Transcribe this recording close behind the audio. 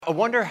I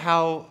wonder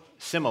how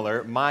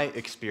similar my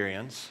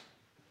experience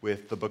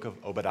with the book of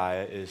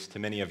Obadiah is to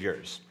many of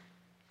yours.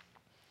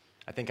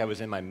 I think I was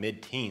in my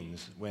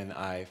mid-teens when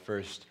I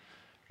first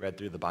read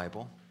through the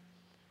Bible.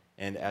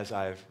 And as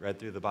I've read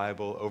through the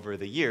Bible over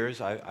the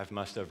years, I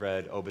must have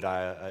read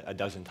Obadiah a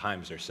dozen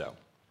times or so.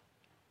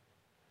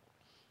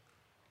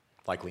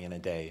 Likely in a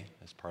day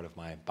as part of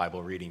my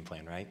Bible reading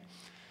plan, right?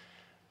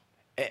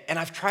 And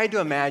I've tried to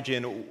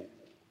imagine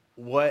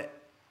what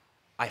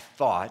I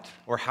thought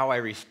or how I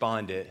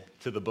responded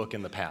to the book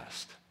in the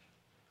past.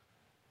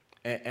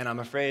 And I'm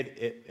afraid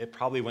it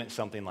probably went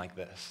something like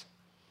this.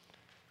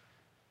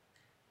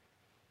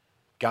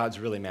 God's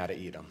really mad at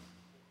Edom.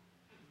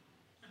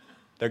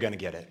 They're going to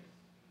get it.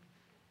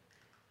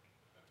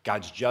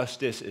 God's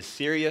justice is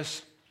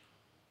serious,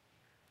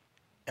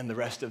 and the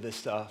rest of this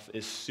stuff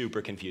is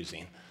super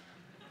confusing.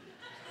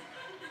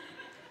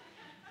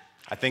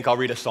 I think I'll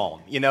read a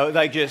psalm,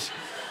 just...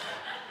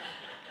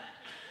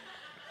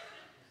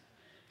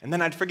 And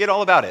then I'd forget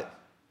all about it.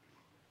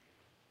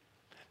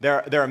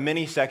 There are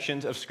many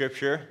sections of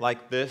Scripture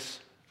like this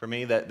for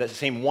me that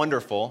seem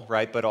wonderful,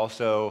 right, but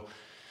also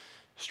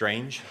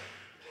strange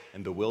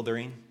and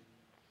bewildering.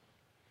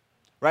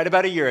 Right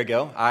about a year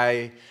ago,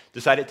 I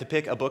decided to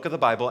pick a book of the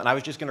Bible, and I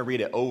was just going to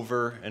read it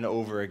over and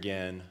over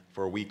again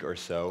for a week or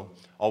so,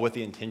 all with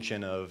the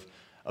intention of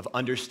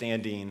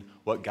understanding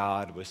what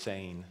God was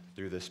saying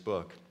through this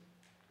book.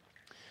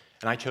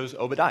 And I chose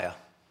Obadiah.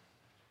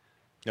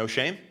 No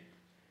shame,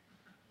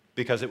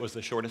 because it was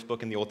the shortest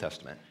book in the Old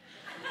Testament.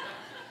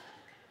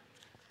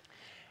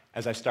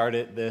 As I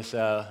started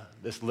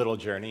this little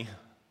journey,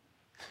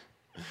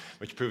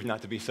 which proved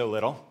not to be so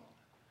little,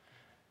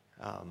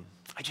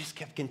 I just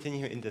kept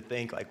continuing to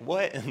think,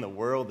 what in the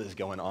world is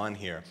going on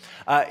here?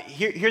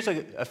 Here's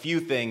a few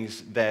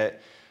things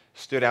that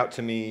stood out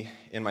to me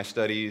in my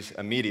studies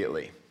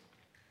immediately.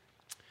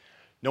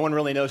 No one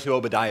really knows who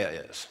Obadiah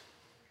is.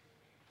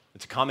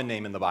 It's a common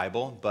name in the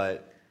Bible,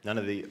 but none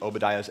of the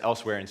Obadiahs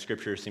elsewhere in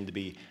Scripture seem to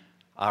be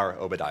our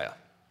Obadiah.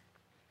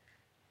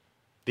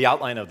 The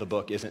outline of the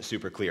book isn't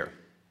super clear.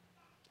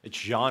 Its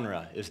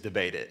genre is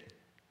debated.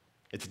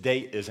 Its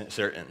date isn't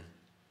certain.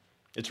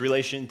 Its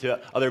relation to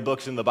other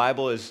books in the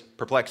Bible is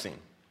perplexing.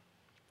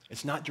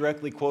 It's not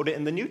directly quoted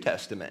in the New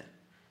Testament.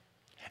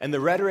 And the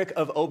rhetoric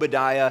of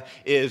Obadiah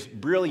is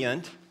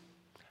brilliant,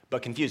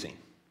 but confusing.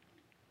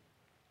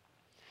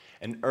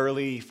 An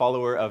early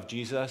follower of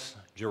Jesus,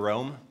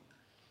 Jerome,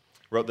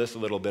 wrote this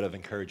little bit of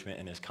encouragement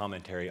in his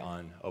commentary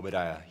on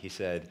Obadiah. He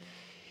said,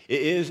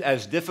 "It is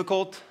as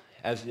difficult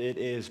as it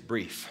is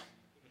brief."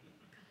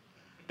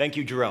 Thank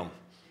you, Jerome.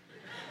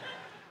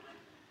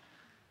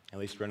 At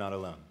least we're not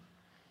alone.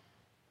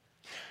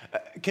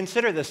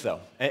 Consider this,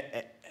 though.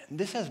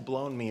 This has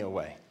blown me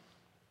away.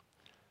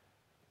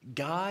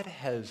 God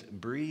has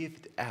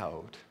breathed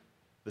out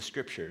the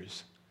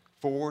Scriptures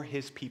for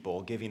His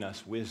people, giving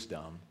us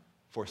wisdom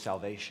for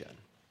salvation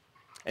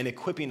and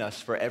equipping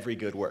us for every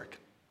good work.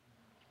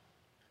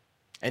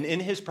 And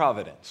in His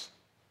providence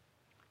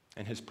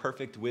and His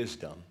perfect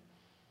wisdom,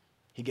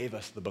 He gave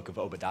us the book of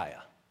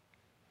Obadiah.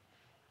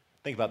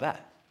 Think about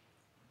that.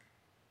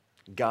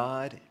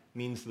 God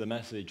means the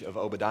message of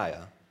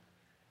Obadiah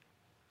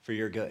for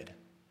your good.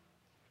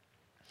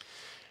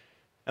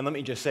 And let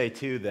me just say,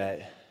 too,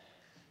 that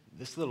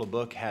this little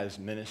book has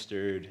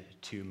ministered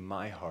to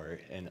my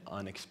heart in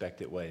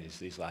unexpected ways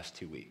these last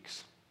 2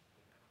 weeks.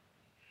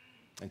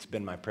 It's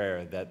been my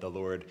prayer that the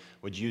Lord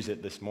would use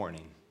it this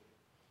morning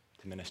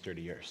to minister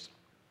to yours.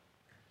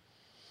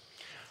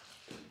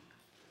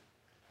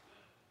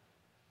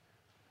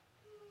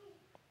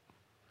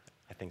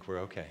 I think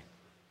we're okay.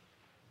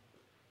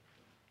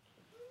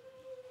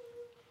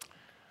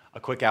 A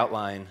quick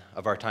outline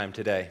of our time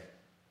today.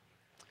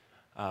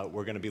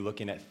 We're going to be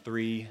looking at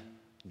 3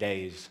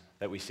 days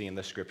that we see in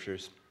the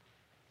Scriptures.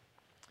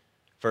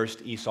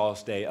 First,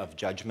 Esau's day of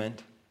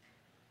judgment.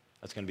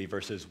 That's going to be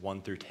verses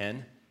 1 through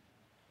 10.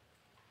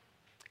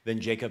 Then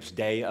Jacob's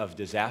day of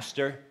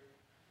disaster,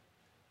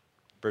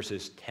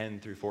 verses 10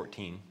 through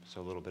 14,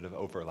 so a little bit of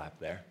overlap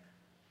there.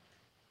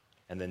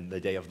 And then the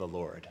day of the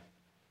Lord.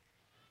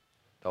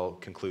 I'll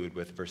conclude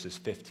with verses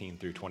 15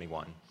 through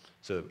 21.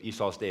 So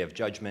Esau's day of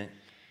judgment,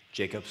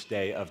 Jacob's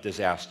day of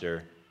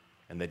disaster,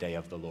 and the day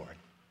of the Lord.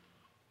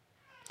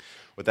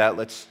 With that,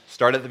 let's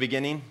start at the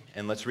beginning,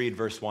 and let's read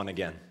verse 1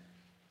 again.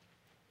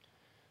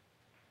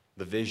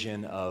 The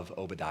vision of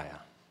Obadiah.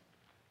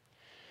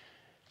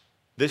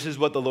 This is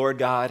what the Lord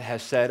God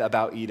has said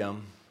about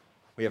Edom.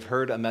 We have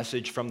heard a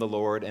message from the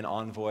Lord. An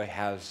envoy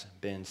has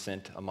been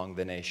sent among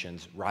the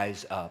nations.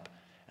 Rise up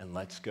and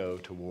let's go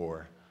to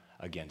war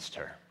against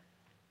her.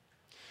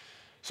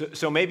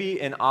 So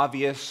maybe an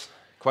obvious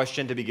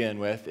question to begin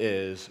with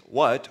is,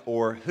 what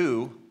or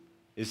who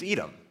is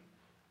Edom?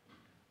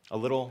 A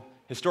little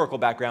historical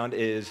background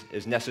is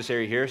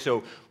necessary here.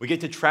 So we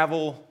get to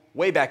travel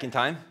way back in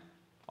time,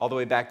 all the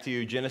way back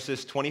to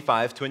Genesis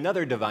 25, to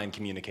another divine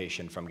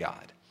communication from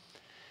God.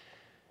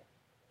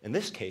 In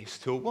this case,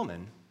 to a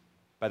woman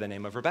by the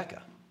name of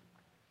Rebekah.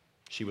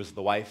 She was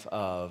the wife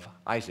of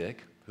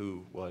Isaac,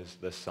 who was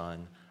the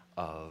son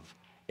of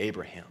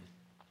Abraham.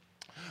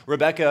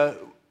 Rebekah,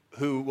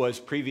 who was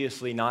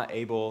previously not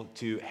able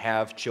to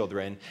have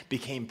children,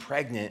 became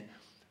pregnant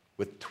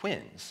with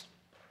twins.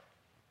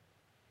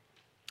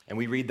 And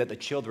we read that the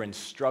children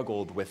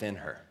struggled within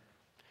her.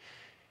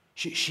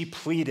 She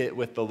pleaded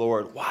with the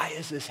Lord, "Why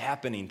is this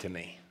happening to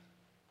me?"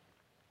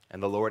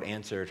 And the Lord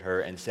answered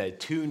her and said,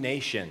 "Two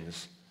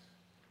nations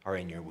are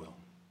in your womb.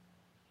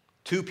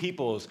 Two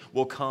peoples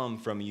will come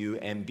from you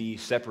and be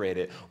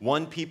separated.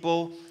 One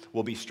people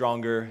will be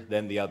stronger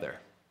than the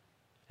other,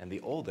 and the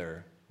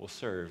older will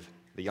serve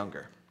the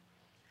younger."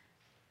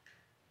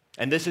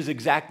 And this is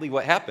exactly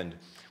what happened.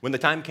 When the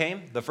time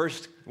came, the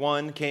first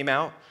one came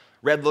out,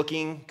 red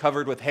looking,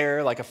 covered with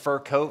hair like a fur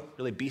coat,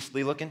 really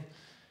beastly looking.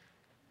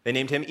 They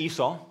named him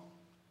Esau.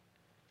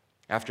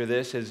 After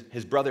this,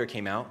 his brother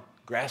came out,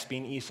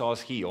 grasping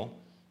Esau's heel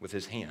with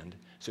his hand.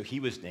 So he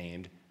was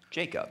named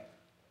Jacob,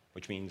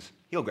 which means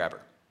heel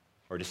grabber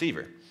or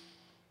deceiver.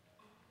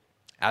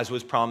 As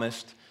was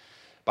promised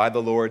by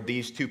the Lord,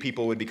 these two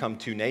people would become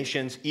two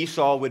nations.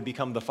 Esau would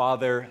become the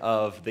father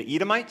of the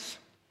Edomites,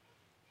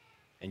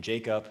 and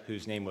Jacob,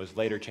 whose name was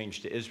later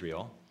changed to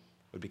Israel,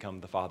 would become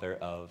the father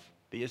of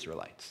the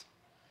Israelites.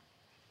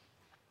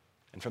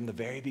 And from the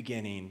very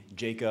beginning,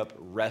 Jacob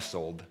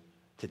wrestled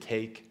to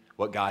take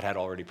what God had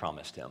already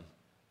promised him.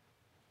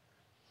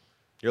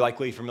 You're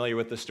likely familiar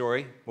with the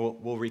story.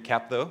 We'll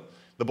recap, though.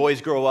 The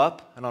boys grow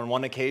up, and on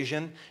one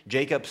occasion,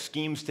 Jacob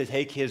schemes to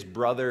take his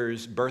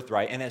brother's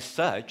birthright, and as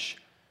such,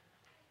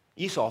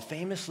 Esau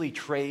famously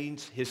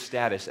trades his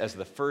status as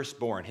the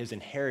firstborn, his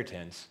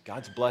inheritance,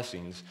 God's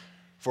blessings,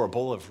 for a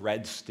bowl of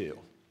red stew.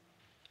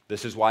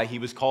 This is why he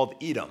was called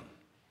Edom.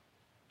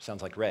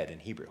 Sounds like red in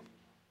Hebrew.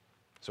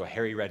 So a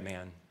hairy red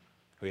man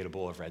who ate a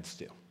bowl of red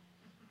stew.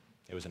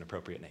 It was an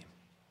appropriate name.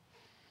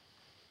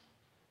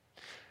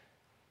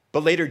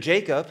 But later,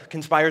 Jacob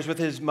conspires with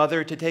his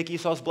mother to take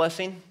Esau's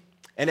blessing,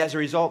 and as a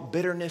result,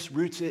 bitterness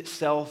roots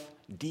itself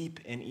deep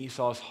in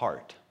Esau's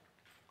heart.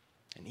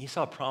 And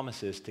Esau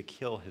promises to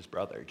kill his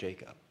brother,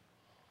 Jacob.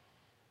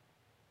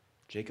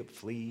 Jacob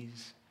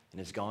flees and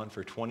is gone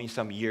for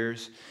 20-some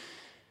years.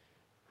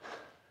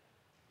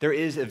 There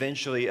is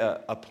eventually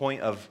a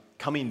point of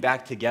coming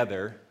back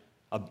together,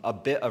 a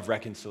bit of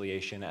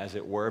reconciliation, as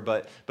it were,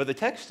 but the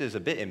text is a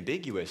bit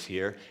ambiguous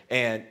here,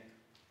 and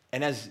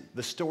as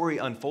the story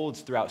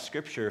unfolds throughout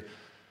Scripture,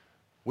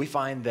 we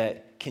find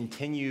that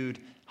continued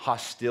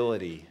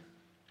hostility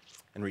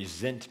and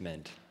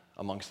resentment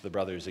amongst the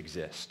brothers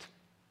exist.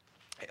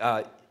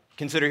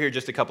 Consider here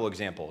just a couple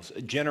examples.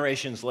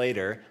 Generations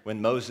later,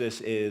 when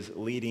Moses is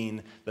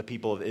leading the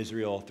people of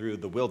Israel through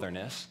the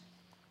wilderness,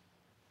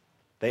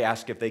 they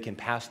ask if they can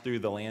pass through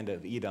the land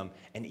of Edom,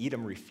 and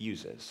Edom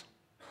refuses.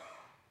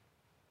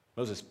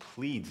 Moses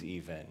pleads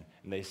even,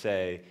 and they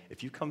say,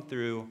 "If you come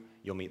through,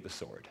 you'll meet the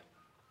sword."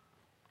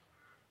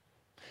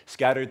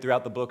 Scattered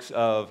throughout the books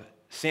of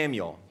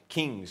Samuel,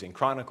 Kings, and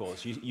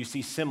Chronicles, you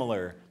see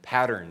similar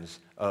patterns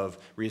of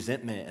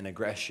resentment and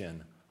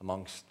aggression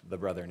amongst the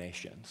brother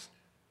nations.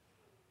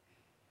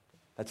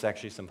 That's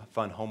actually some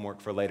fun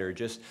homework for later.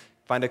 Just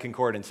find a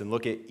concordance and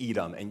look at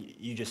Edom, and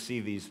you just see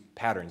these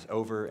patterns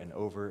over and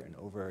over and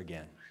over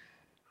again.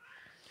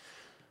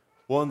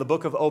 Well, in the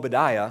book of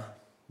Obadiah,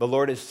 the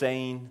Lord is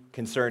saying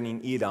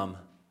concerning Edom,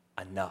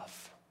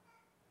 "Enough.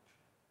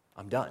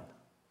 I'm done."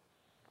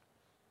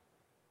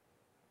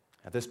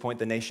 At this point,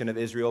 the nation of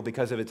Israel,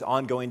 because of its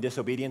ongoing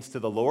disobedience to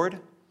the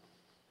Lord,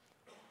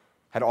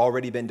 had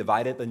already been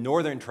divided. The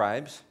northern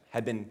tribes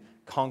had been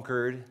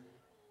conquered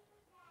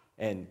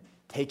and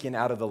taken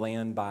out of the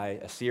land by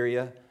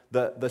Assyria.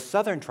 The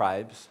southern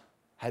tribes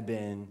had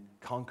been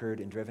conquered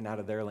and driven out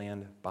of their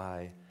land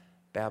by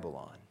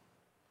Babylon.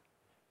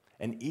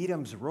 And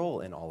Edom's role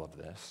in all of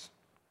this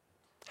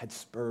had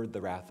spurred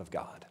the wrath of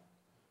God.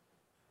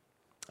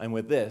 And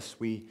with this,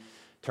 we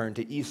turn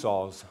to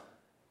Esau's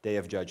day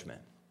of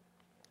judgment.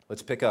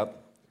 Let's pick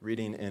up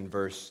reading in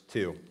verse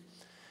 2.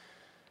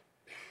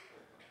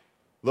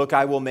 "Look,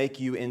 I will make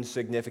you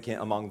insignificant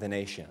among the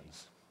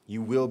nations.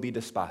 You will be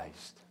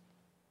despised.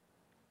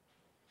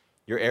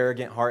 Your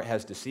arrogant heart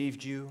has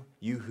deceived you,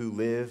 you who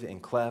live in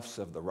clefts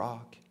of the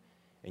rock,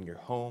 in your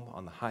home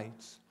on the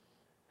heights,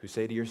 who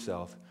say to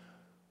yourself,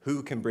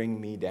 'Who can bring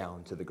me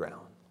down to the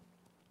ground?'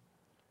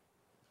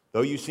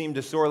 Though you seem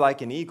to soar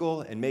like an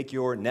eagle and make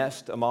your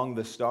nest among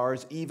the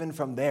stars, even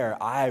from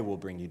there I will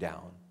bring you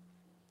down.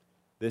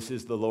 This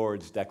is the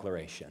Lord's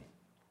declaration."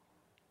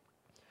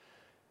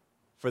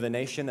 For the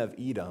nation of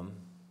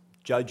Edom,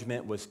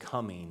 judgment was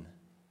coming,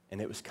 and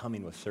it was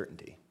coming with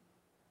certainty.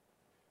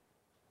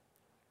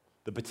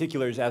 The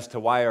particulars as to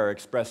why are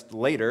expressed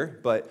later,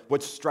 but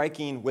what's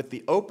striking with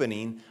the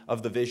opening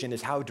of the vision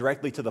is how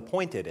directly to the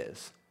point it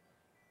is.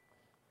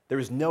 There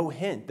is no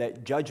hint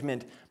that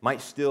judgment might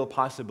still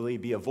possibly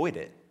be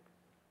avoided.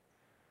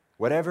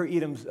 Whatever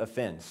Edom's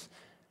offense,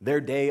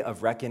 their day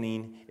of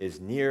reckoning is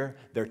near,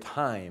 their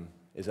time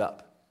is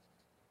up.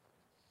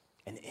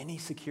 And any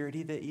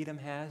security that Edom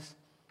has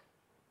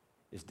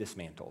is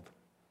dismantled.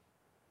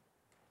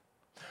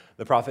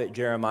 The prophet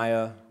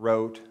Jeremiah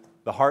wrote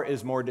The heart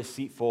is more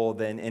deceitful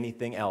than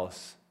anything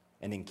else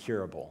and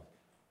incurable.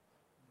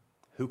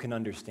 Who can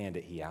understand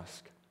it, he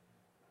asks.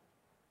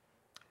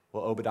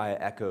 Well, Obadiah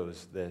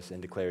echoes this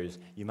and declares,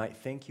 you might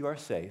think you are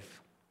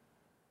safe.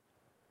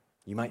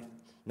 You might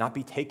not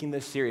be taking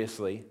this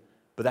seriously,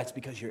 but that's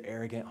because your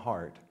arrogant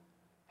heart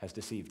has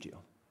deceived you.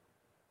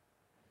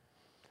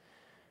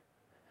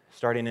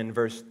 Starting in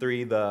verse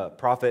 3, the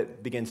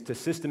prophet begins to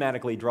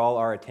systematically draw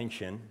our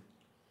attention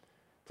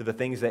to the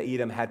things that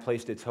Edom had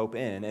placed its hope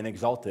in and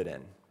exalted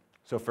in.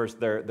 So first,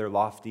 their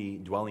lofty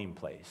dwelling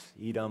place.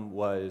 Edom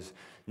was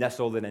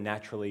nestled in a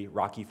naturally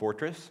rocky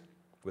fortress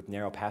with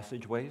narrow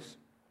passageways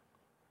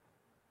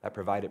that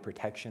provided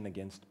protection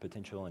against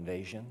potential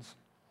invasions.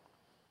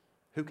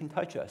 Who can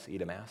touch us,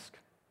 Edom asked.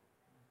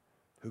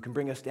 Who can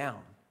bring us down?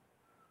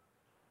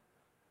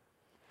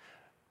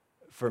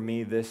 For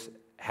me, this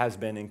has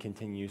been and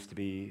continues to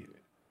be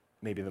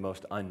maybe the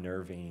most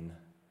unnerving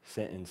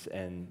sentence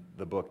in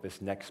the book,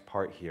 this next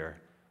part here.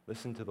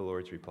 Listen to the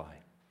Lord's reply.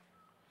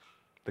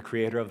 The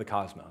creator of the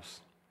cosmos,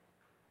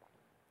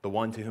 the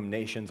one to whom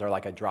nations are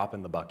like a drop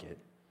in the bucket,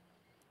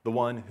 the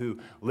one who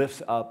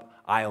lifts up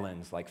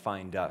islands like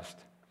fine dust,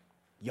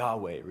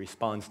 Yahweh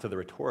responds to the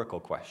rhetorical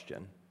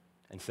question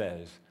and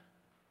says,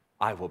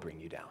 I will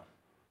bring you down.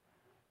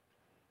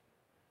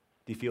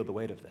 Do you feel the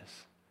weight of this?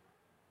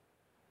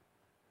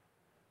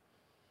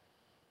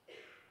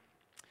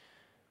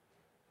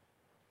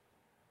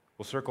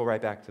 We'll circle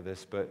right back to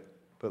this, but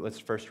let's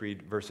first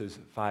read verses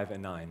 5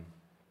 and 9.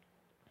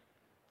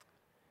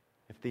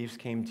 If thieves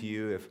came to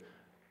you, if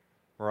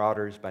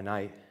marauders by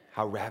night,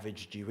 how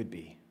ravaged you would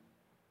be.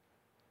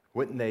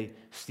 Wouldn't they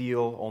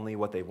steal only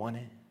what they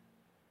wanted?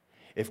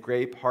 If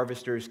grape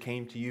harvesters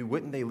came to you,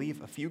 wouldn't they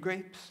leave a few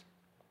grapes?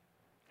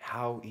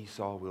 How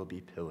Esau will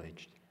be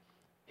pillaged,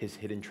 his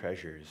hidden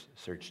treasures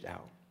searched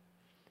out.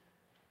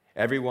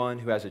 Everyone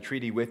who has a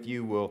treaty with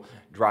you will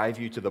drive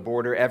you to the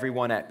border.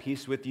 Everyone at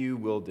peace with you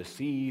will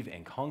deceive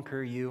and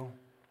conquer you.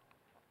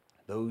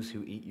 Those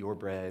who eat your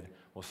bread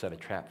will set a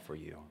trap for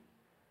you.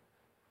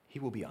 He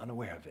will be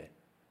unaware of it.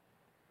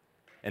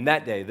 And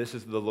that day, this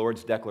is the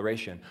Lord's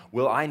declaration,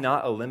 will I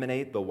not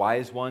eliminate the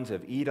wise ones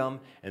of Edom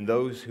and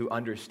those who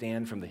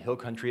understand from the hill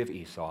country of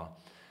Esau?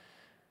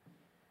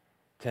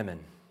 Timon,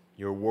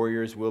 your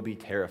warriors will be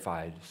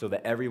terrified, so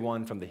that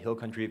everyone from the hill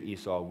country of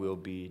Esau will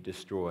be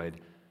destroyed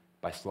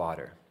by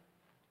slaughter.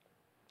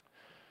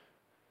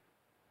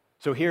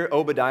 So here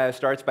Obadiah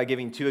starts by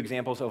giving two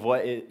examples of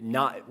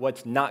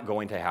what's not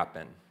going to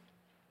happen.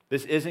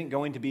 This isn't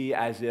going to be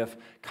as if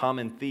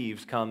common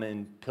thieves come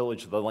and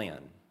pillage the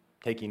land,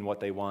 taking what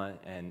they want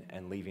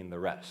and leaving the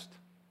rest.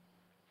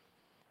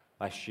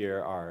 Last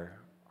year, our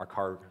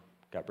car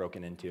got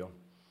broken into.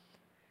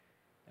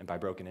 And by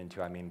broken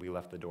into, I mean we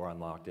left the door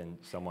unlocked and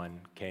someone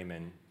came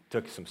and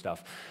took some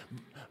stuff.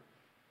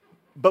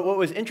 But what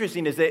was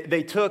interesting is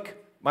they took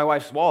my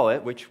wife's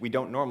wallet, which we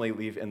don't normally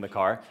leave in the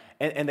car,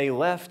 and they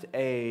left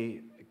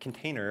a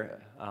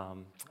container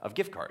of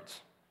gift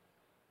cards,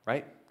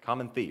 right?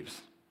 Common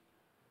thieves.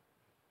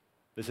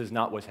 This is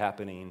not what's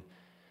happening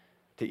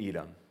to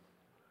Edom.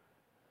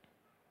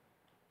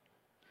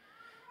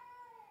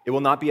 It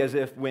will not be as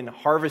if when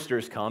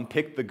harvesters come,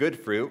 pick the good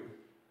fruit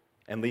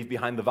and leave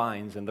behind the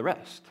vines and the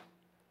rest.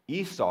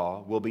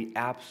 Esau will be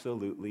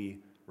absolutely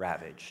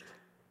ravaged.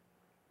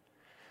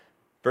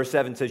 Verse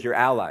 7 says, your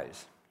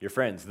allies, your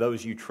friends,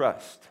 those you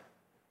trust,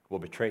 will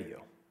betray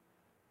you.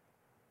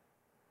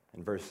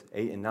 In verse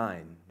 8 and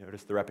 9,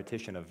 notice the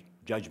repetition of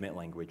judgment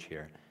language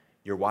here.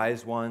 Your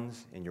wise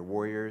ones and your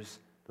warriors,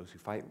 those who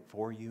fight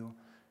for you,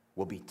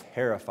 will be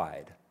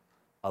terrified,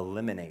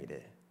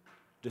 eliminated,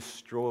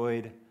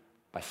 destroyed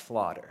by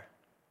slaughter.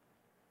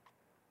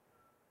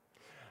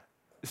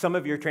 Some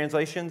of your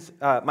translations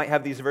might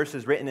have these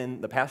verses written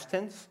in the past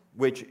tense,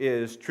 which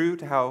is true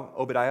to how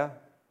Obadiah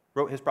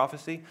wrote his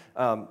prophecy.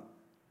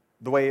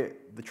 The way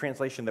the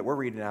translation that we're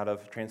reading out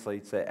of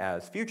translates it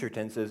as future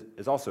tense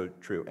is also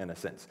true in a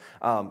sense.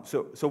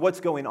 So what's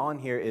going on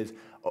here is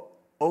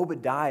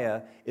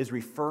Obadiah is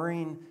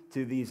referring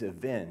to these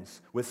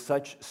events with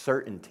such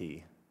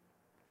certainty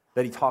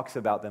that he talks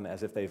about them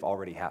as if they've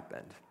already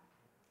happened.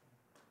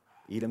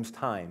 Edom's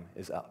time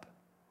is up.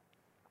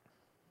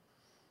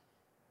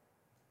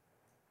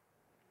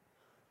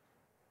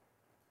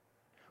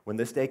 When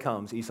this day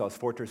comes, Esau's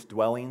fortress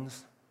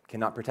dwellings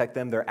cannot protect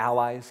them. Their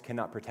allies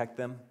cannot protect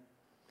them.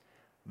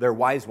 Their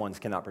wise ones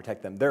cannot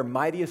protect them. Their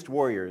mightiest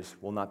warriors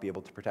will not be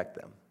able to protect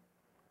them.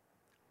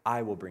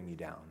 I will bring you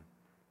down,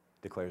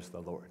 declares the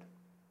Lord.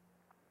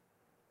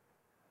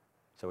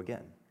 So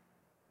again,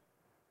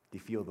 do you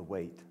feel the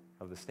weight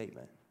of the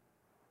statement?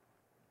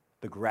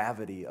 The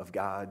gravity of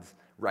God's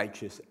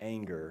righteous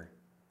anger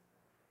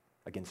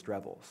against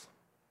rebels.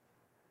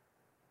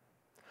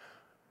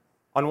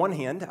 On one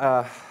hand,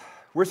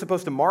 we're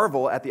supposed to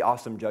marvel at the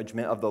awesome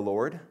judgment of the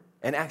Lord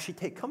and actually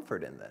take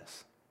comfort in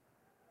this.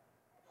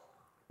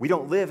 We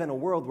don't live in a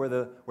world where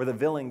the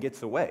villain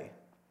gets away,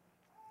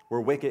 where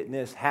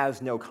wickedness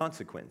has no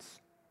consequence.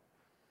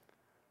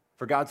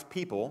 For God's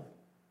people,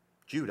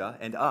 Judah,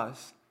 and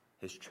us,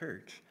 his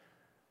church,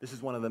 This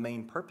is one of the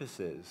main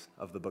purposes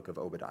of the book of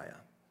Obadiah.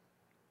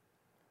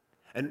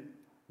 And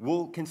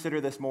we'll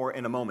consider this more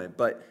in a moment,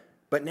 but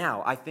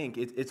now I think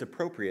it's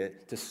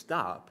appropriate to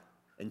stop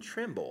and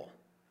tremble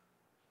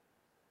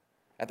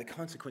at the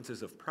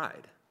consequences of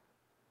pride.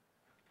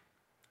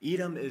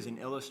 Edom is an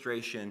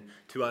illustration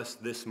to us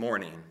this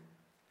morning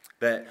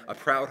that a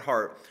proud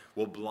heart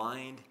will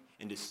blind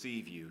and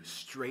deceive you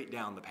straight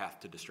down the path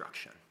to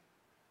destruction.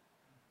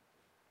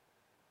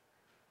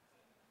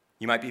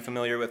 You might be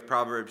familiar with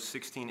Proverbs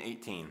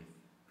 16:18.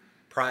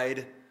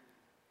 Pride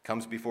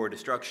comes before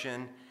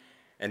destruction,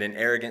 and an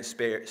arrogant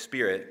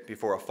spirit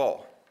before a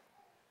fall.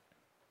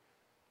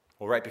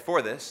 Well, right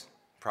before this,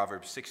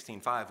 Proverbs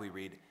 16:5, we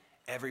read,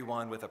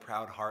 "Everyone with a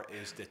proud heart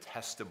is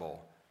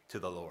detestable to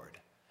the Lord.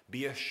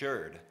 Be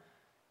assured,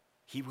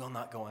 he will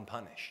not go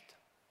unpunished."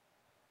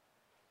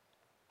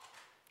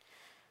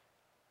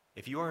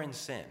 If you are in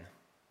sin,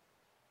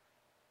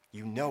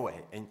 you know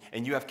it,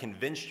 and you have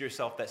convinced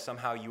yourself that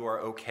somehow you are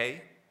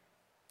okay,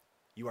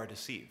 you are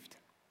deceived.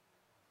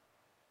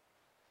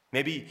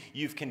 Maybe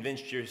you've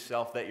convinced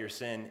yourself that your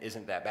sin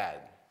isn't that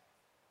bad.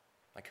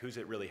 Like, who's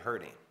it really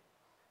hurting?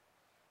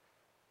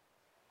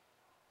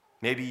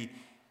 Maybe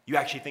you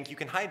actually think you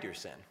can hide your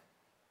sin.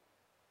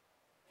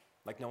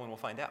 Like, no one will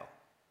find out.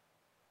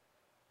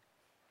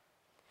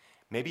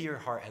 Maybe your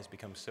heart has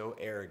become so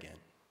arrogant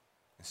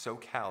and so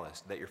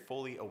callous that you're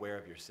fully aware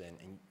of your sin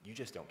and you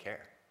just don't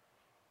care.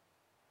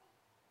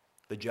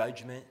 The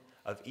judgment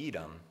of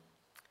Edom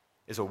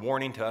is a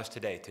warning to us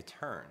today to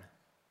turn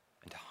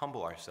and to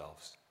humble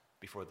ourselves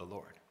before the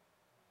Lord.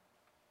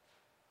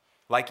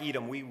 Like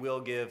Edom, we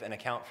will give an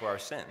account for our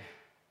sin.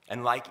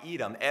 And like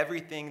Edom,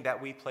 everything that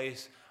we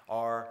place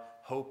our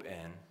hope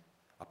in,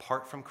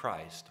 apart from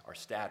Christ, our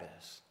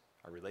status,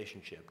 our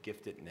relationship,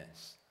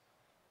 giftedness,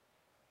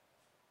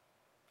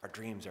 our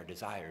dreams, our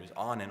desires,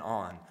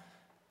 on,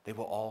 they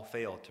will all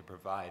fail to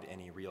provide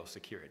any real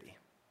security.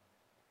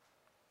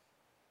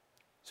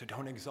 So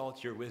don't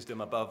exalt your wisdom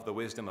above the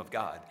wisdom of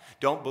God.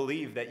 Don't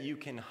believe that you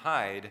can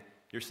hide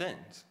your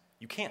sins.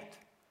 You can't.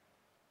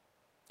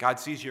 God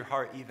sees your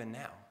heart even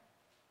now.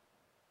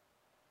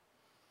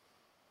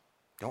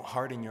 Don't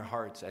harden your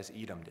hearts as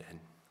Edom did,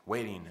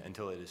 waiting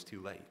until it is too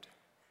late.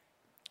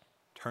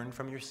 Turn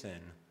from your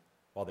sin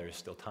while there is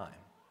still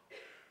time.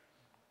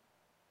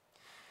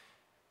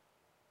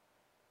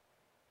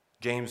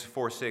 James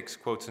 4:6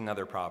 quotes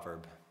another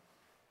proverb.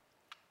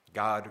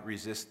 God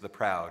resists the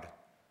proud,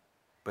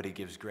 but he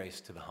gives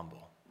grace to the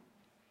humble.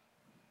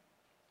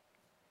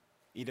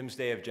 Edom's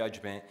day of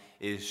judgment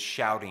is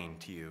shouting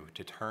to you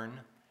to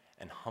turn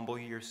and humble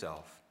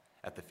yourself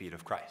at the feet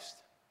of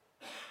Christ.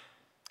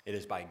 It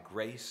is by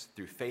grace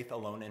through faith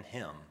alone in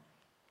him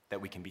that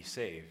we can be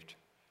saved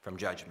from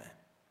judgment.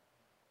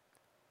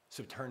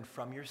 So turn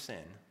from your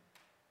sin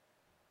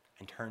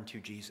and turn to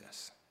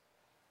Jesus.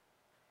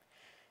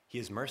 He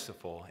is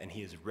merciful and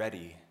he is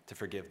ready to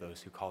forgive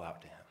those who call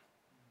out to him.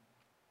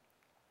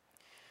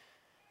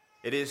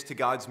 It is to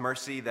God's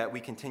mercy that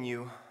we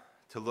continue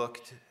to look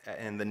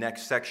in the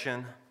next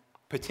section,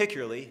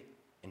 particularly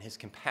in his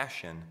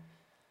compassion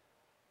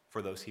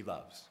for those he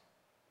loves.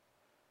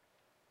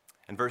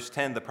 In verse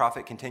 10, the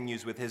prophet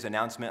continues with his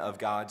announcement of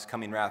God's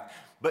coming wrath,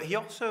 but he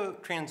also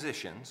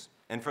transitions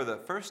and for the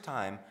first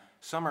time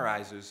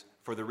summarizes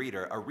for the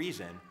reader a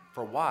reason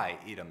for why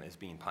Edom is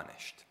being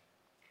punished.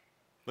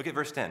 Look at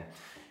verse 10.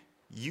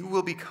 You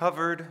will be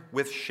covered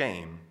with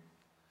shame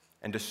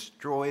and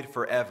destroyed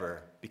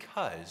forever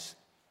because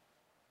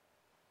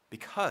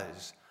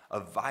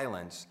of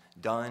violence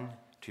done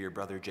to your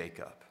brother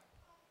Jacob.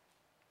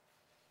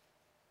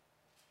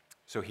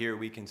 So here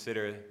we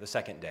consider the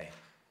second day,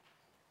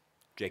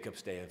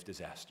 Jacob's day of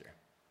disaster.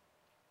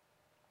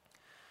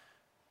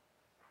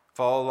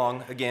 Follow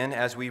along again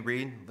as we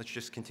read. Let's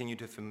just continue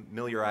to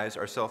familiarize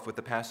ourselves with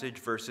the passage,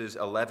 verses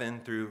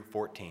 11 through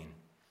 14.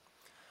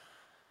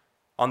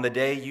 On the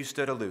day you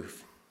stood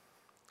aloof,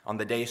 on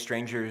the day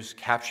strangers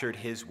captured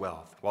his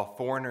wealth, while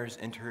foreigners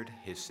entered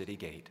his city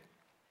gate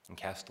and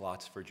cast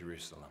lots for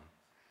Jerusalem.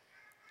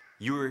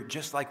 You were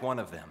just like one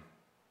of them.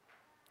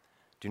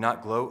 Do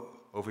not gloat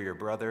over your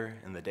brother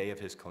in the day of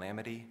his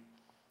calamity.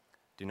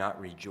 Do not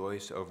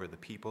rejoice over the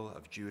people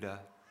of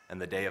Judah in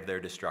the day of their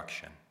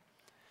destruction.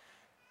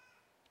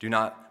 Do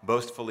not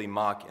boastfully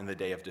mock in the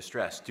day of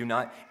distress. Do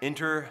not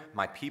enter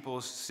my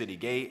people's city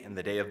gate in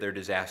the day of their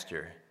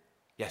disaster.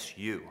 Yes,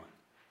 you.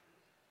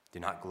 Do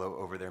not gloat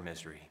over their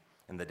misery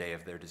in the day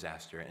of their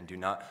disaster, and do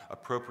not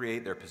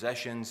appropriate their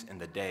possessions in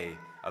the day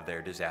of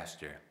their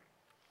disaster.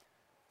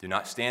 Do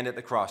not stand at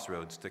the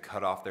crossroads to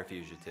cut off their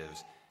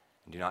fugitives,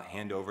 and do not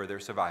hand over their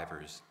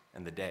survivors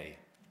in the day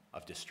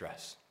of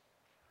distress.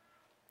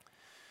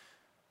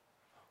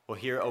 Well,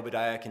 here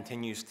Obadiah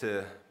continues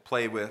to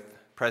play with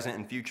present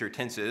and future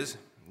tenses,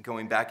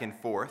 going back and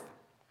forth.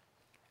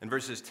 In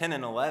verses 10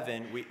 and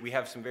 11, we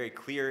have some very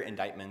clear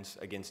indictments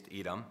against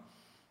Edom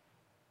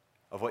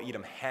of what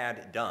Edom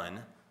had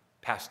done,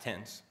 past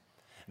tense.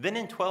 Then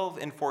in 12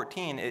 and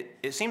 14,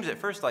 it seems at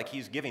first like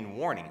he's giving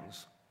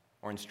warnings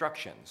or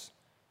instructions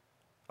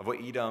of what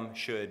Edom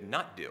should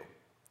not do.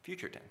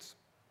 Future tense.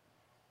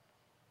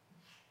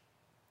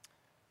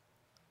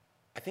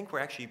 I think we're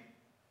actually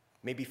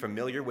maybe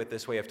familiar with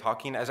this way of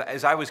talking.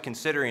 As I was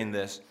considering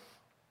this,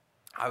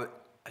 I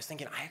was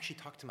thinking, I actually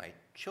talk to my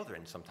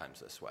children sometimes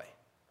this way.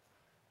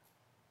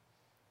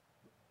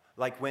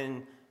 Like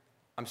when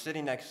I'm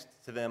sitting next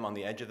to them on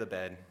the edge of the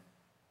bed,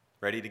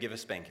 ready to give a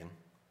spanking,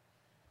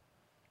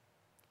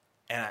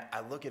 and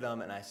I look at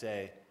them and I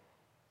say,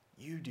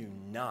 you do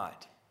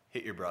not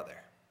hit your brother.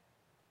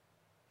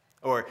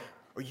 Or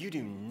you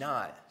do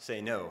not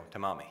say no to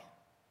mommy.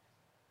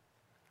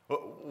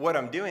 What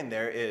I'm doing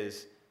there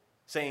is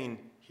saying,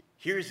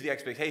 here's the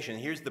expectation,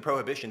 here's the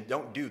prohibition,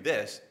 don't do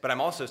this, but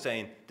I'm also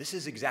saying, this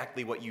is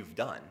exactly what you've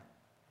done.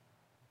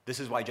 This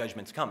is why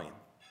judgment's coming.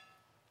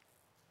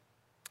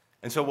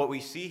 And so what we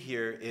see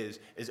here is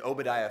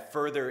Obadiah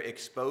further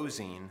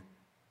exposing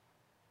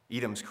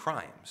Edom's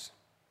crimes.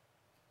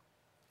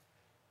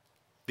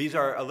 These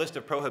are a list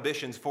of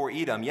prohibitions for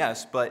Edom,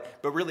 yes, but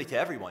really to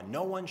everyone.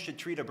 No one should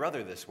treat a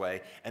brother this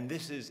way, and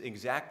this is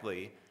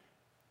exactly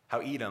how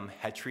Edom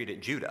had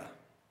treated Judah.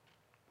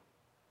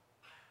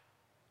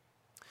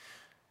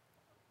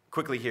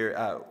 Quickly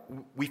here,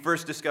 we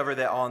first discover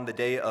that on the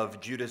day of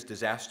Judah's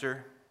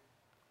disaster,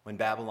 when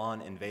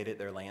Babylon invaded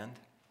their land,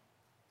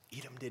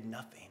 Edom did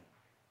nothing.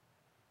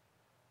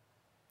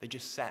 They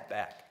just sat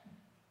back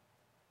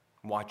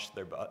and watched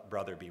their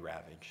brother be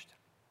ravaged.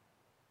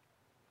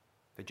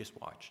 They just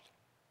watched.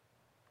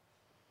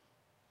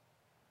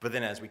 But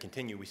then as we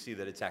continue, we see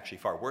that it's actually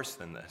far worse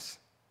than this.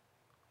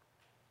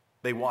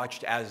 They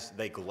watched as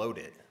they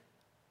gloated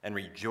and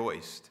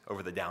rejoiced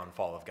over the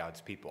downfall of God's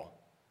people.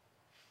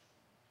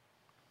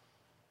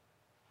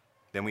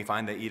 Then we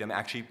find that Edom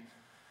actually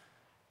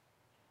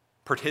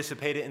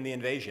participated in the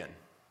invasion,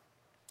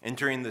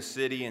 entering the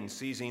city and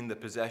seizing the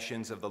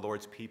possessions of the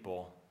Lord's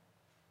people.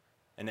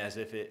 And as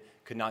if it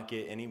could not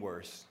get any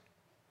worse,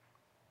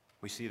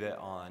 we see that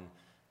on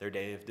their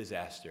day of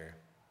disaster,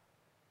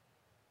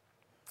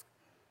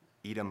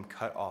 Edom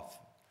cut off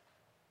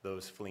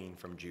those fleeing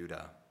from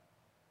Judah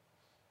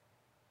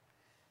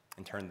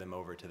and turned them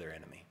over to their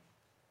enemy.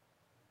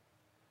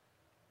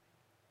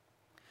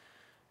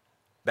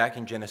 Back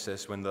in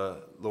Genesis, when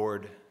the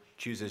Lord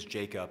chooses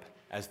Jacob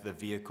as the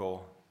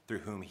vehicle through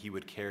whom he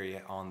would carry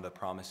on the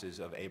promises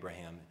of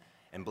Abraham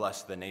and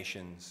bless the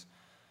nations,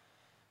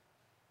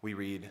 we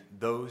read,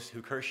 "Those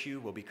who curse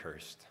you will be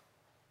cursed,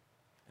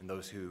 and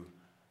those who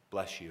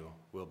bless you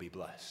will be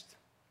blessed."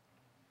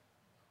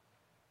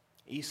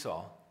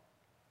 Esau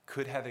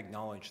could have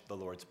acknowledged the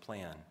Lord's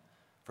plan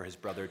for his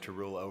brother to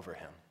rule over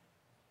him,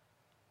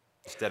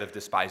 instead of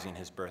despising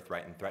his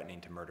birthright and threatening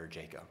to murder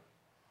Jacob.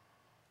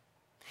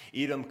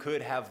 Edom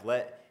could have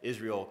let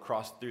Israel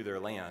cross through their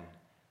land,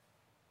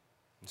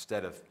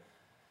 instead of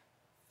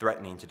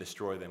threatening to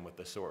destroy them with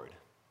the sword.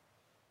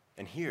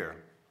 And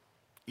here,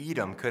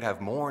 Edom could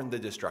have mourned the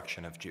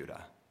destruction of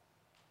Judah,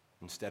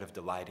 instead of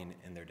delighting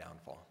in their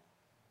downfall.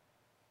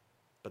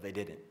 But they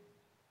didn't.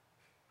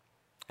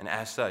 And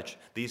as such,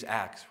 these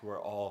acts were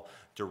all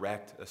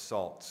direct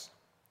assaults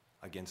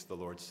against the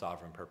Lord's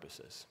sovereign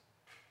purposes.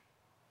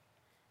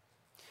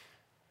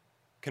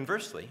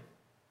 Conversely,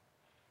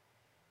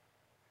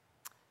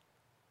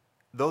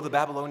 though the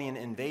Babylonian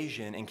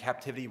invasion and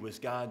captivity was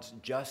God's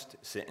just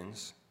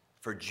sentence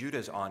for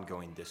Judah's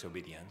ongoing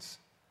disobedience,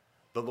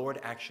 the Lord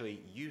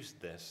actually used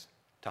this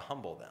to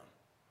humble them.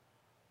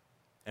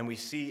 And we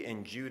see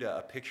in Judah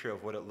a picture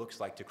of what it looks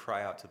like to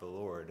cry out to the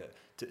Lord,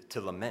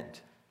 to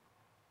lament.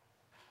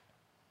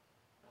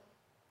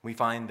 We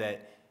find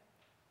that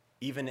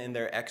even in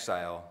their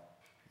exile,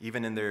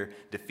 even in their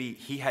defeat,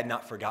 he had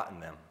not forgotten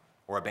them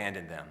or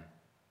abandoned them,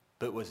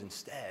 but was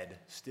instead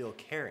still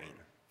caring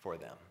for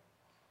them.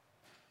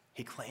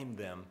 He claimed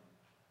them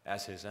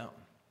as his own.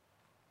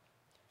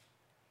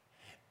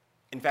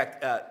 In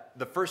fact,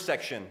 the first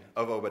section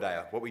of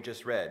Obadiah, what we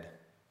just read,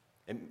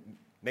 it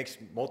makes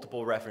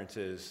multiple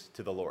references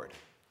to the Lord.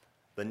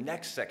 The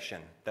next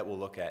section that we'll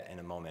look at in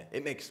a moment,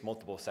 it makes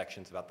multiple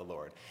sections about the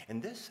Lord. In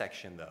this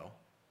section, though,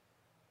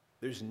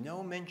 there's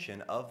no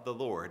mention of the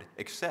Lord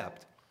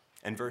except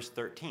in verse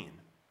 13.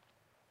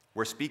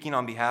 We're speaking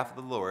on behalf of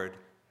the Lord.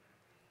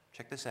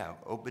 Check this out.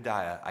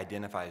 Obadiah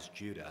identifies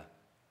Judah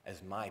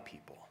as my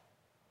people.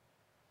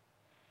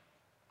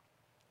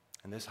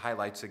 And this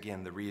highlights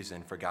again the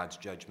reason for God's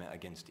judgment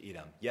against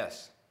Edom.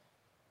 Yes,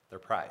 their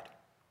pride.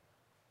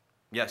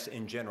 Yes,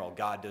 in general,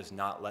 God does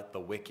not let the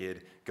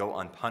wicked go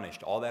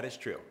unpunished. All that is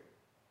true.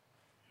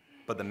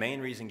 But the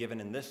main reason given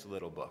in this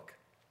little book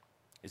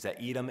is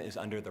that Edom is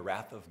under the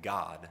wrath of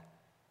God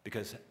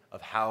because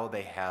of how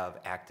they have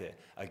acted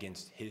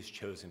against his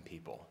chosen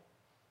people,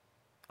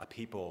 a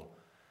people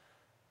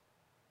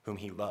whom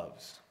he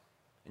loves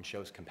and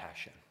shows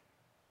compassion.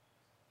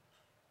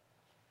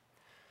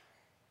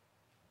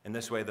 In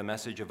this way, the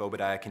message of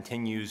Obadiah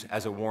continues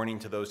as a warning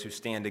to those who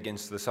stand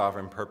against the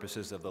sovereign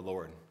purposes of the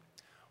Lord.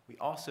 We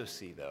also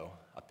see, though,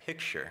 a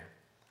picture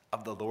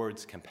of the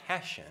Lord's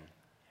compassion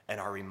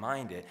and are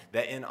reminded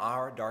that in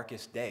our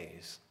darkest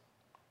days,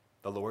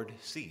 the Lord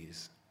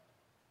sees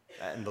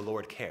and the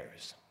Lord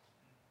cares.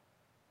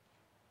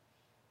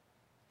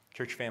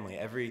 Church family,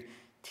 every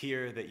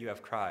tear that you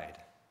have cried,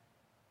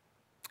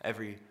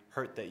 every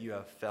hurt that you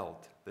have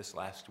felt this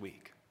last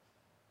week,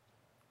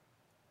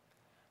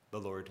 the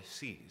Lord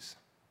sees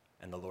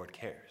and the Lord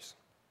cares.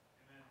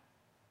 Amen.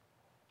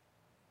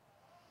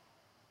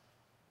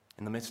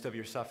 In the midst of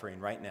your suffering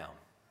right now,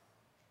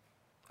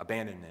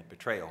 abandonment,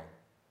 betrayal,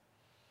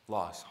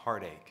 loss,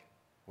 heartache,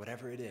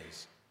 whatever it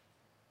is,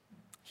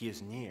 he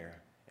is near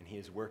and he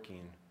is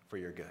working for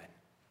your good.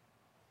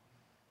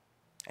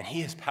 And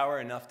he has power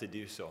enough to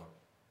do so.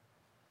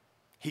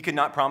 He could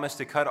not promise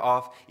to cut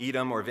off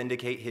Edom or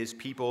vindicate his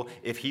people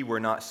if he were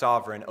not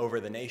sovereign over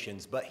the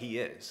nations, but he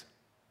is.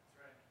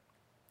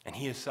 And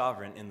he is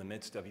sovereign in the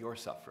midst of your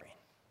suffering.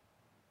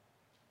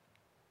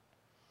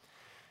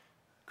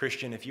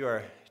 Christian, if you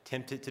are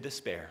tempted to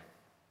despair,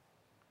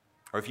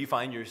 or if you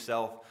find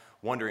yourself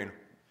wondering,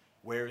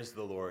 where is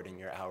the Lord in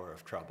your hour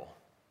of trouble?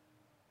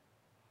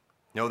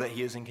 Know that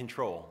he is in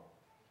control,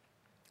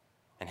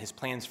 and his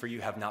plans for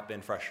you have not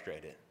been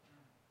frustrated.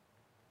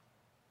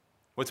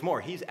 What's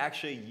more, he's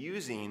actually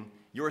using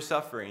your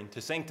suffering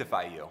to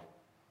sanctify you,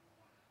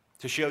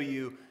 to show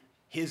you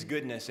his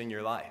goodness in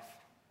your life,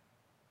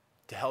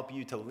 to help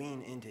you to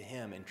lean into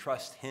him and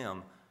trust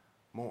him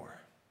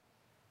more.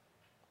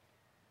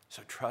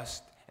 So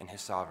trust in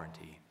his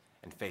sovereignty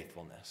and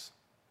faithfulness.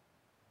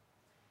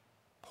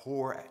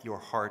 Pour your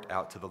heart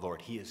out to the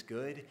Lord. He is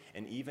good,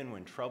 and even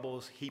when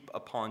troubles heap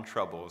upon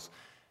troubles,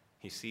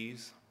 he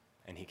sees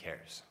and he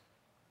cares.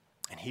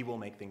 And he will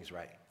make things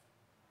right.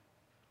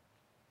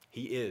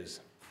 He is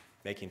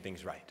making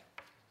things right.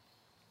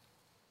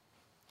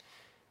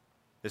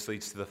 This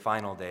leads to the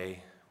final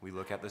day we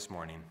look at this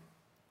morning,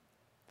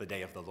 the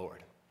day of the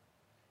Lord.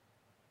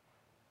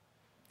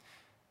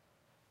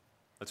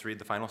 Let's read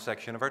the final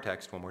section of our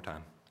text one more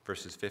time,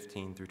 verses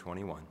 15 through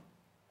 21.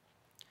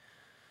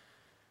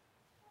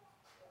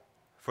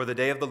 For the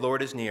day of the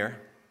Lord is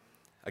near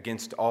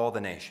against all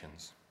the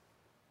nations.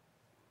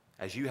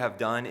 As you have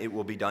done, it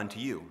will be done to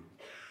you.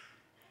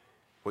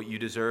 What you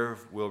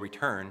deserve will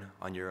return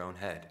on your own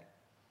head.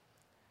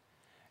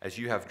 As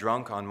you have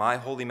drunk on my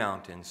holy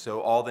mountain,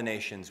 so all the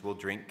nations will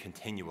drink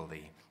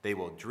continually. They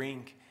will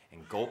drink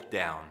and gulp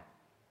down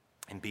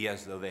and be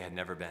as though they had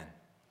never been.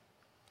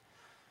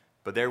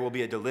 But there will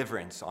be a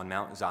deliverance on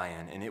Mount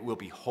Zion, and it will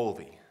be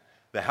holy.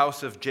 The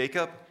house of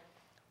Jacob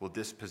will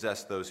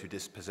dispossess those who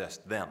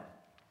dispossessed them,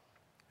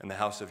 and the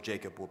house of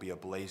Jacob will be a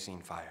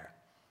blazing fire,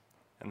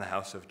 and the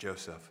house of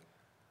Joseph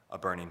a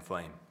burning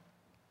flame.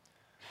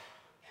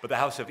 But the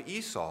house of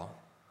Esau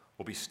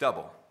will be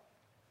stubble.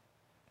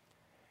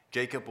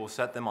 Jacob will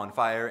set them on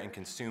fire and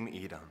consume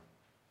Edom.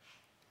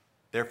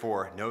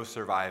 Therefore, no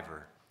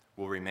survivor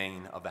will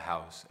remain of the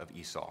house of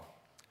Esau,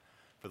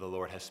 for the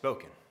Lord has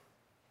spoken.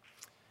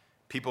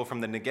 People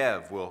from the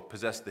Negev will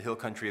possess the hill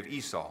country of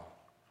Esau.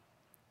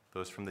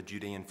 Those from the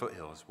Judean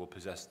foothills will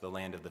possess the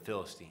land of the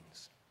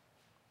Philistines.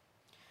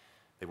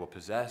 They will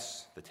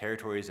possess the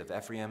territories of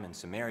Ephraim and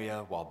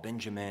Samaria, while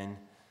Benjamin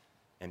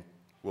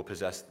will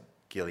possess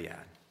Gilead.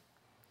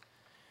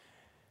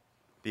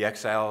 The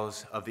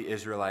exiles of the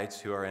Israelites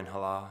who are in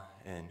Halah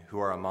and who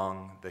are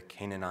among the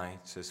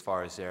Canaanites as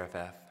far as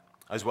Zarephath,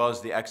 as well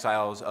as the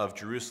exiles of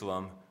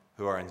Jerusalem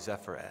who are in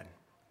Zephared,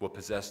 will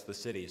possess the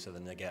cities of the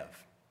Negev.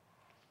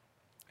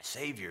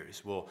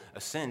 Saviors will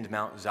ascend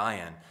Mount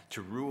Zion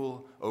to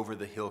rule over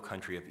the hill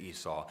country of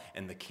Esau,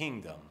 and the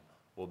kingdom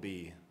will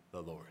be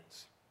the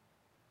Lord's.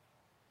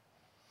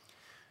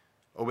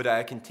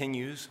 Obadiah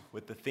continues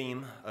with the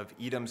theme of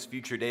Edom's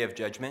future day of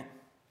judgment.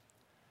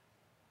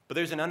 But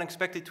there's an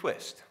unexpected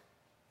twist.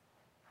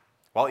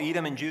 While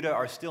Edom and Judah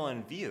are still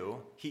in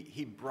view,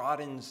 he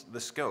broadens the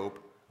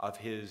scope of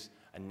his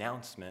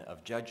announcement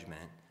of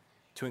judgment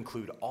to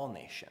include all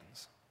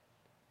nations.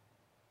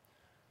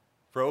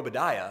 For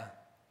Obadiah,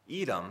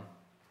 Edom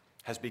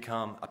has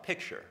become a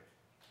picture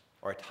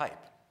or a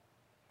type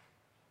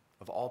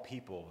of all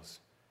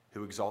peoples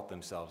who exalt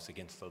themselves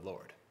against the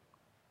Lord.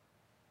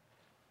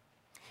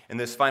 In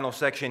this final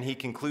section, he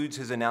concludes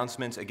his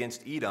announcements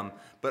against Edom,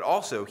 but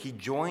also he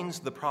joins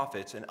the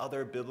prophets and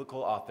other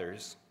biblical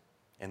authors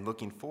in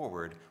looking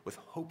forward with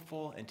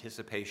hopeful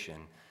anticipation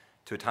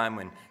to a time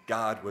when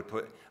God would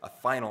put a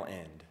final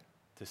end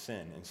to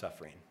sin and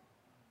suffering,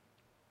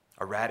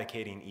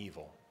 eradicating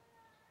evil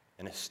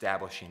and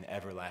establishing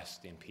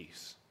everlasting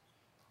peace.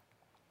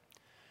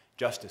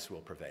 Justice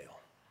will prevail.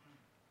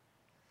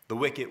 The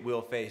wicked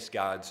will face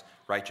God's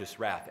righteous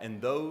wrath,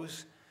 and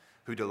those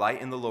who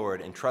delight in the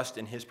Lord and trust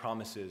in his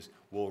promises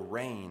will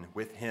reign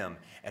with him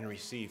and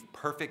receive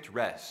perfect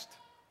rest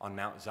on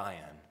Mount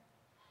Zion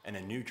and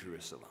a new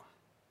Jerusalem.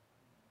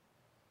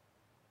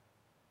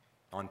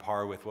 On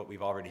par with what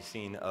we've already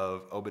seen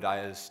of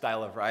Obadiah's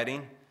style of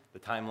writing, the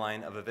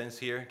timeline of events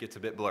here gets a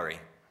bit blurry.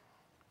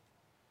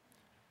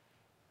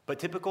 But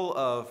typical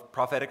of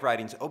prophetic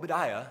writings,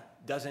 Obadiah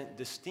doesn't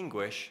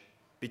distinguish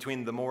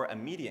between the more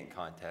immediate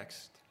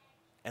context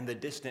and the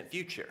distant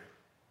future.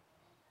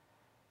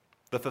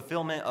 The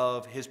fulfillment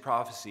of his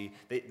prophecy,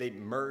 they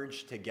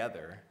merge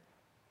together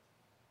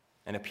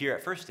and appear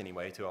at first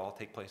anyway to all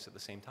take place at the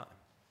same time.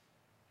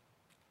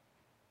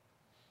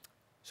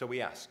 So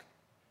we ask,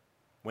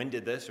 when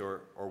did this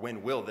or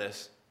when will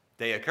this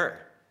day occur?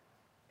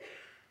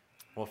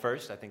 Well,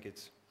 first, I think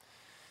it's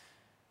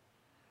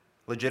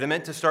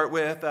legitimate to start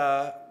with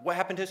what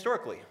happened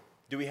historically.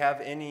 Do we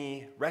have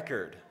any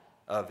record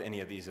of any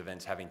of these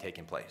events having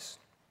taken place?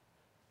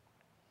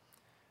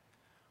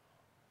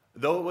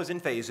 Though it was in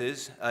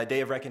phases, a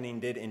day of reckoning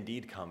did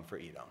indeed come for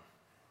Edom.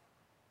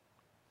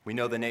 We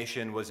know the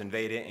nation was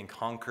invaded and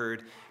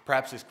conquered,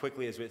 perhaps as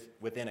quickly as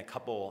within a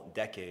couple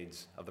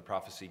decades of the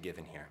prophecy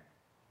given here.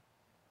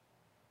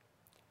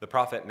 The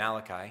prophet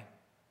Malachi,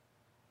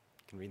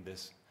 you can read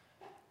this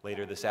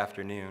later this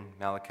afternoon,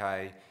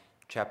 Malachi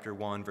chapter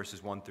 1,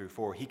 verses 1 through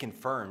 4, he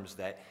confirms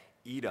that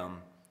Edom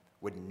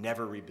would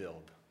never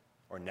rebuild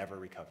or never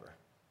recover.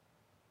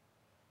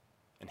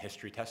 And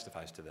history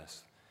testifies to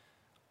this.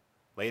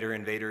 Later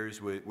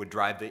invaders would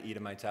drive the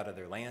Edomites out of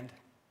their land.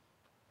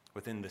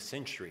 Within the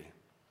century,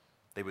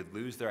 they would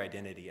lose their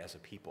identity as a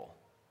people,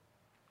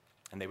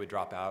 and they would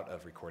drop out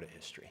of recorded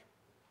history.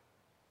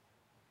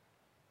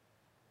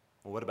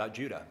 Well, what about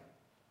Judah?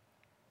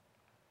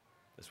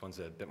 This one's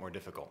a bit more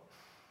difficult.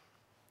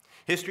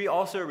 History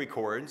also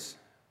records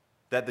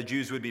that the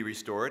Jews would be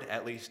restored,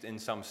 at least in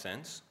some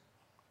sense.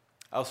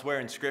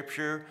 Elsewhere in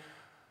Scripture,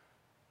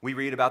 we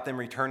read about them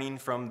returning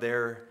from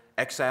their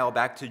exile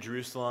back to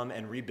Jerusalem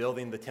and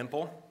rebuilding the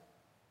temple.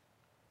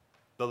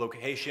 The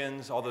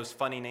locations, all those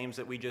funny names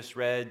that we just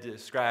read,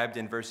 described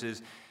in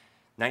verses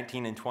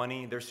 19 and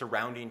 20, they're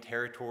surrounding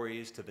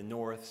territories to the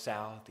north,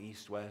 south,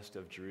 east, west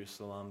of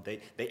Jerusalem.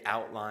 They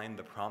outline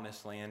the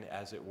promised land,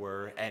 as it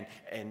were,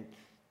 and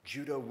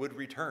Judah would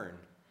return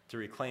to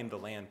reclaim the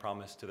land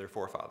promised to their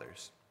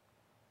forefathers.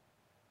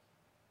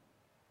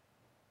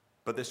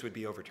 But this would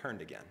be overturned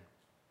again,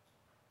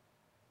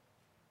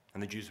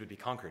 and the Jews would be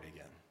conquered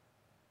again.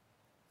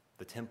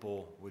 The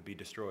temple would be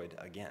destroyed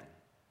again.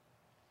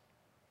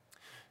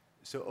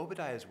 So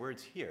Obadiah's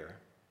words here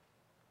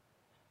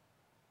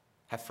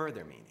have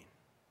further meaning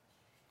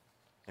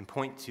and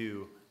point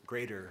to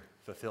greater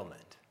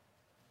fulfillment.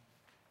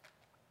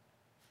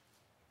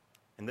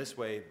 In this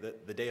way,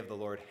 the day of the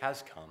Lord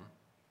has come,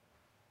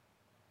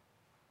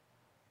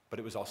 but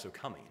it was also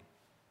coming.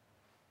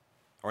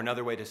 Or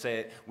another way to say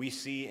it, we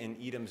see in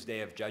Edom's day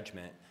of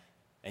judgment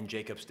and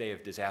Jacob's day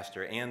of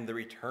disaster and the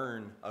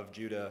return of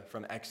Judah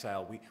from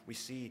exile, we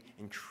see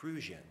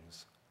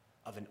intrusions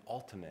of an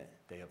ultimate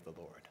day of the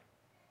Lord.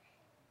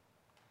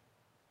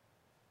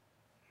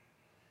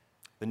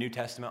 The New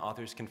Testament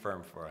authors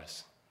confirm for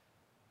us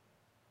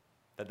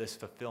that this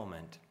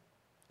fulfillment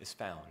is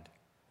found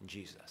in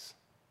Jesus.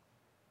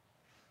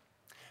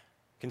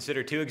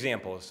 Consider two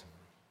examples.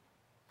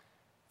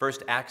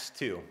 First, Acts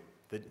 2,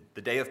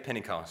 the day of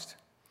Pentecost.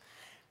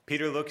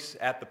 Peter looks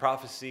at the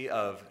prophecy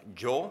of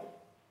Joel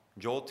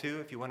 2,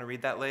 if you want to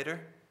read that later,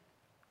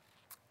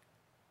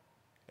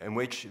 in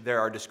which there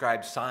are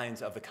described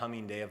signs of the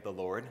coming day of the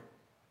Lord.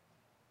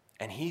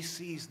 And he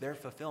sees their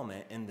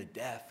fulfillment in the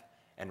death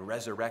and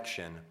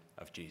resurrection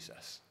of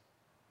Jesus.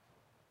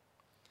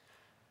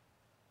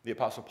 The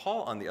Apostle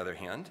Paul, on the other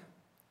hand,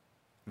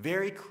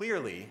 very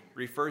clearly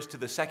refers to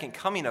the second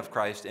coming of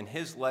Christ in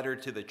his letter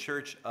to the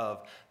church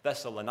of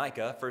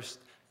Thessalonica, 1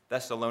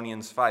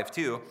 Thessalonians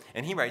 5:2,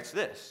 and he writes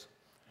this: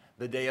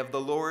 "The day of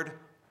the Lord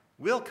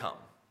will come,"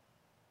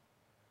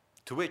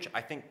 to which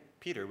I think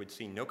Peter would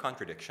see no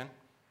contradiction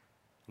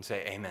and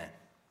say, "Amen."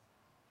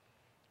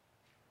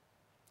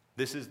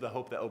 This is the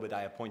hope that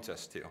Obadiah points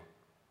us to.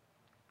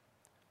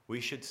 We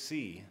should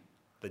see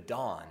the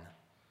dawn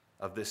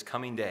of this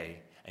coming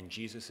day and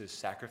Jesus'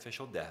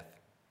 sacrificial death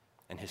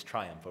and his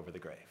triumph over the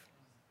grave.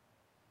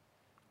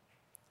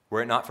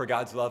 Were it not for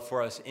God's love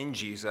for us in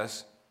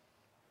Jesus,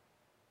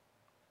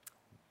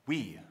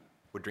 we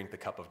would drink the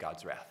cup of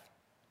God's wrath.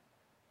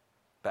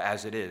 But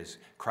as it is,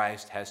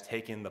 Christ has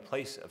taken the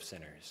place of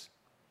sinners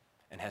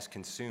and has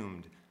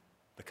consumed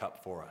the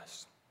cup for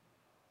us.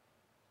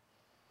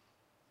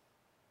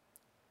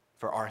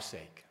 For our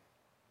sake,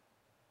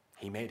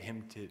 he made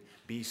him to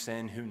be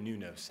sin who knew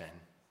no sin,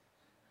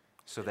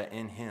 so that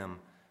in him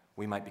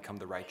we might become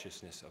the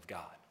righteousness of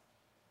God.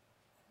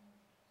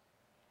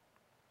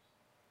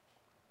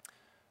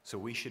 So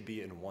we should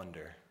be in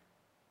wonder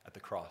at the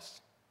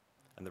cross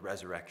and the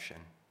resurrection.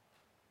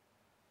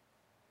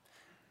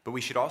 But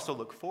we should also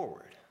look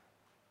forward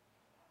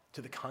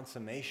to the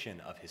consummation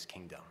of his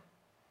kingdom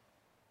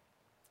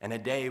and a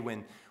day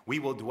when we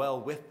will dwell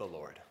with the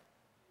Lord.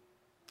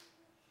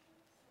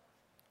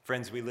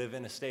 Friends, we live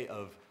in a state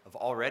of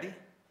already,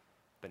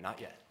 but not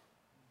yet.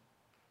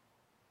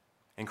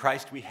 In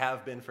Christ, we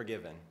have been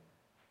forgiven.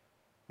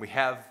 We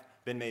have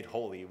been made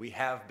holy. We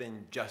have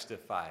been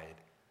justified.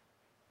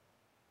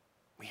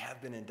 We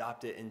have been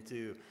adopted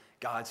into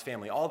God's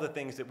family. All the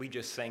things that we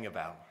just sang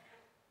about.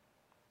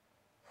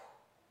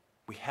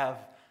 We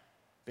have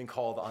been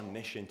called on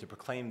mission to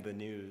proclaim the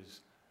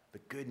news, the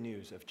good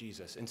news of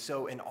Jesus. And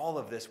so in all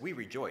of this, we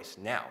rejoice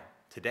now,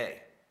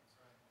 today.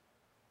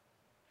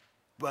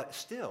 But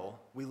still,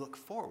 we look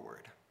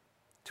forward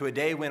to a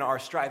day when our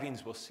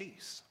strivings will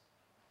cease,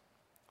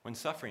 when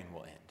suffering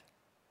will end.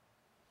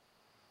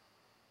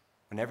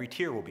 when every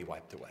tear will be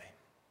wiped away,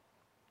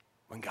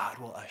 when God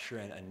will usher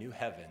in a new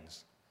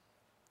heavens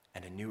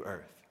and a new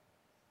earth,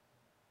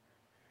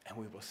 and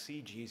we will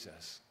see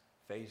Jesus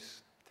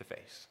face to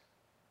face.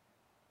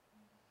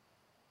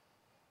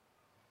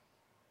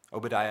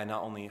 Obadiah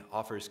not only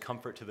offers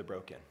comfort to the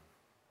broken,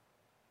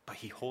 but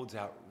he holds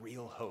out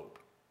real hope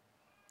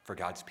for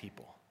God's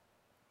people.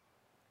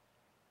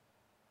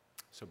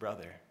 So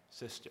brother,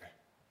 sister,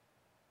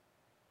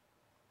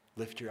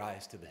 lift your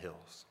eyes to the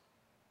hills,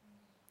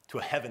 to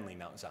a heavenly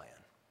Mount Zion,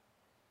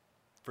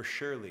 for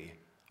surely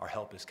our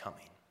help is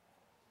coming.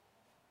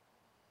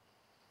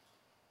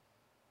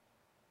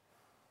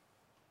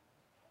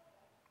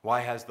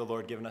 Why has the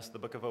Lord given us the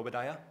book of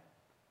Obadiah?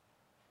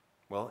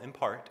 Well, in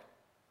part,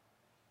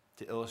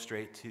 to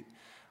illustrate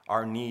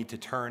our need to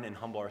turn and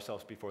humble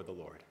ourselves before the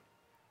Lord,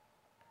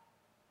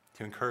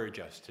 to encourage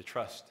us to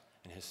trust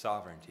in his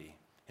sovereignty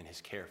and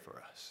his care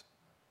for us,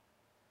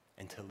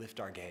 and to lift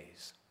our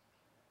gaze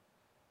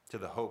to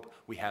the hope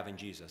we have in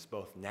Jesus,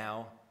 both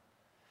now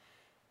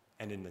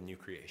and in the new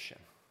creation.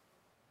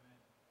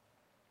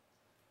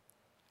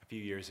 A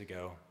few years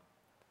ago,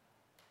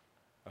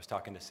 I was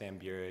talking to Sam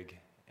Burig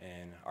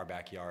in our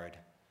backyard,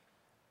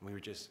 and we were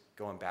just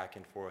going back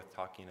and forth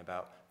talking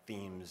about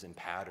themes and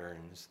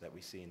patterns that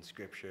we see in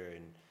Scripture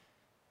and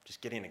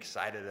just getting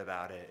excited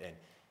about it.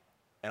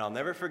 And I'll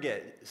never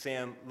forget,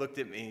 Sam looked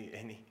at me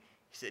and he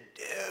said,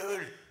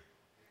 "Dude,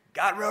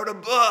 God wrote a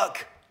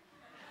book."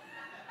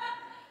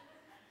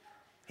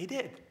 He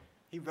did.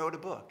 He wrote a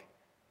book.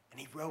 And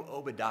he wrote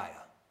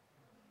Obadiah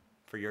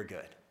for your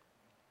good.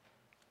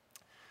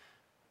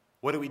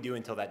 What do we do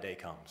until that day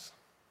comes?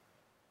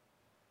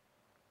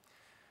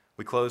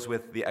 We close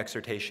with the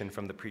exhortation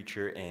from the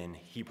preacher in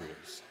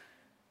Hebrews.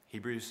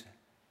 Hebrews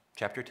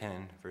chapter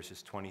 10,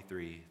 verses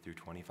 23 through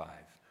 25.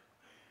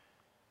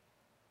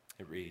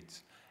 It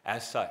reads,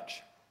 "As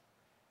such,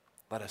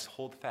 let us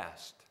hold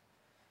fast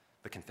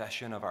the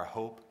confession of our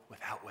hope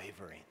without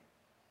wavering.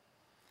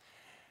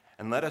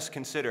 And let us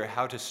consider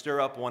how to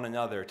stir up one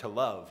another to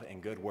love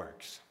and good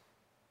works,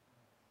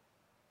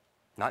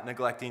 not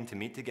neglecting to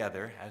meet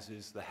together, as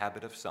is the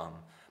habit of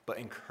some, but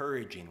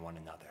encouraging one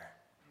another,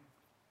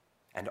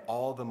 and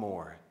all the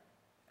more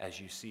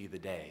as you see the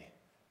day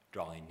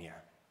drawing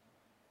near."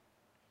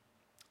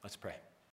 Let's pray.